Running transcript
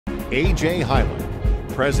A.J.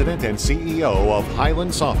 Hyland, President and CEO of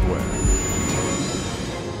Hyland Software.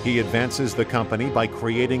 He advances the company by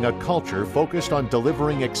creating a culture focused on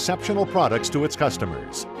delivering exceptional products to its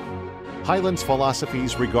customers. Hyland's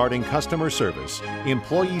philosophies regarding customer service,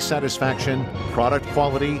 employee satisfaction, product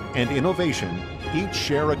quality, and innovation each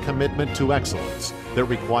share a commitment to excellence that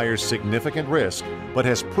requires significant risk but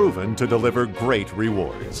has proven to deliver great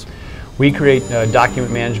rewards. We create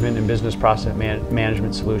document management and business process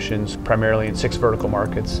management solutions primarily in 6 vertical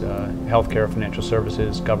markets: healthcare, financial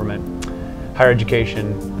services, government, higher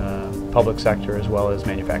education, public sector, as well as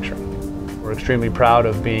manufacturing. We're extremely proud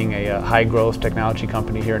of being a high-growth technology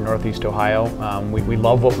company here in Northeast Ohio. We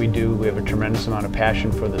love what we do. We have a tremendous amount of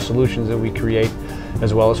passion for the solutions that we create,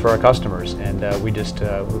 as well as for our customers. And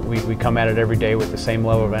we come at it every day with the same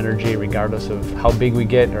level of energy, regardless of how big we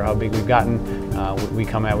get or how big we've gotten. We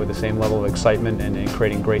come at it with the same level of excitement and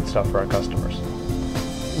creating great stuff for our customers.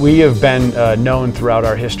 We have been known throughout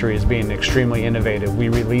our history as being extremely innovative. We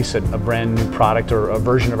release a brand new product or a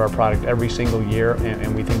version of our product every single year,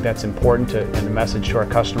 and we think that's important and a message to our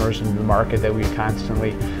customers and the market that we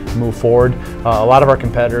constantly move forward. A lot of our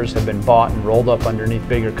competitors have been bought and rolled up underneath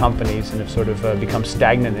bigger companies and have sort of become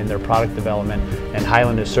stagnant in their product development, and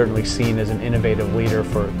Hyland is certainly seen as an innovative leader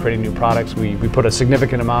for creating new products. We put a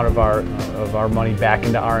significant amount of our money back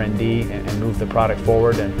into R&D and move the product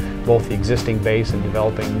forward, and both the existing base and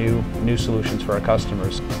developing new solutions for our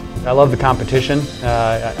customers. I love the competition.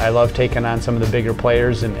 I love taking on some of the bigger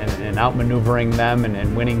players and outmaneuvering them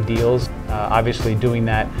and winning deals. Obviously doing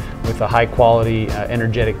that with a high quality,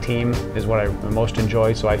 energetic team is what I most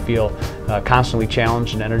enjoy, so I feel constantly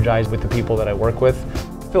challenged and energized with the people that I work with.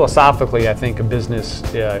 Philosophically, I think a business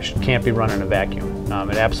can't be run in a vacuum.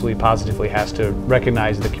 It absolutely positively has to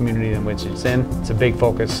recognize the community in which it's in. It's a big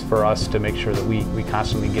focus for us to make sure that we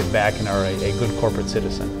constantly give back and are a good corporate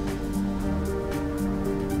citizen.